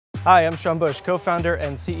Hi, I'm Sean Bush, co-founder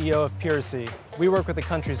and CEO of Puracy. We work with the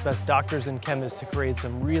country's best doctors and chemists to create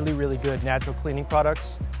some really good natural cleaning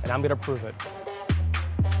products, and I'm gonna prove it.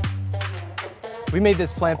 We made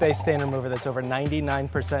this plant-based stain remover that's over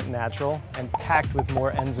 99% natural and packed with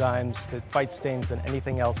more enzymes that fight stains than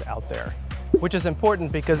anything else out there. Which is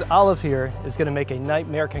important because Olive here is gonna make a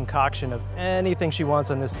nightmare concoction of anything she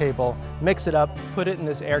wants on this table, mix it up, put it in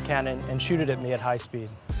this air cannon, and shoot it at me at high speed.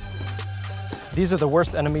 These are the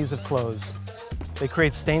worst enemies of clothes. They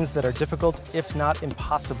create stains that are difficult, if not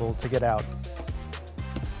impossible, to get out.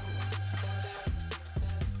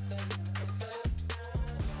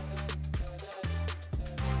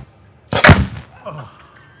 Oh.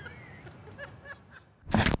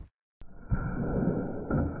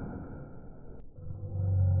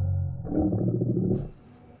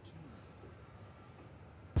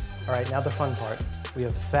 All right, now the fun part. We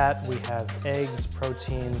have fat, we have eggs,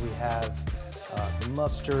 protein, we have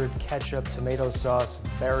mustard, ketchup, tomato sauce,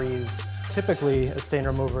 berries. Typically, a stain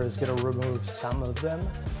remover is going to remove some of them,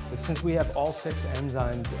 but since we have all 6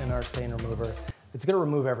 enzymes in our stain remover, it's going to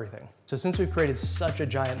remove everything. So since we've created such a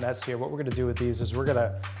giant mess here, what we're going to do with these is we're going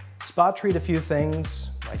to spot treat a few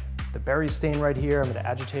things, like the berry stain right here. I'm going to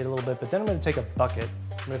agitate a little bit, but then I'm going to take a bucket.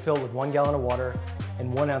 I'm going to fill it with 1 gallon of water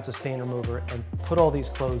and 1 ounce of stain remover and put all these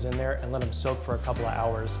clothes in there and let them soak for a couple of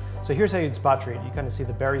hours. So here's how you'd spot treat. You kind of see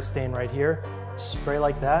the berry stain right here. Spray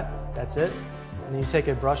like that, that's it. And then you take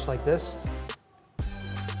a brush like this,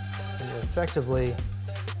 and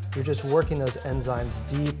you're just working those enzymes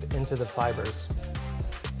deep into the fibers.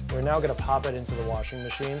 We're now gonna pop it into the washing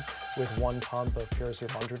machine with 1 pump of Puracy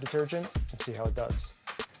laundry detergent and see how it does.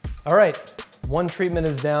 All right, 1 treatment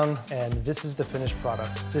is down, and this is the finished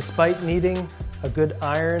product. Despite needing a good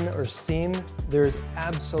iron or steam, there is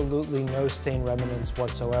absolutely no stain remnants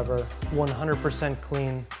whatsoever. 100%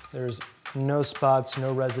 clean. There's no spots,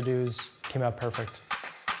 no residues. Came out perfect.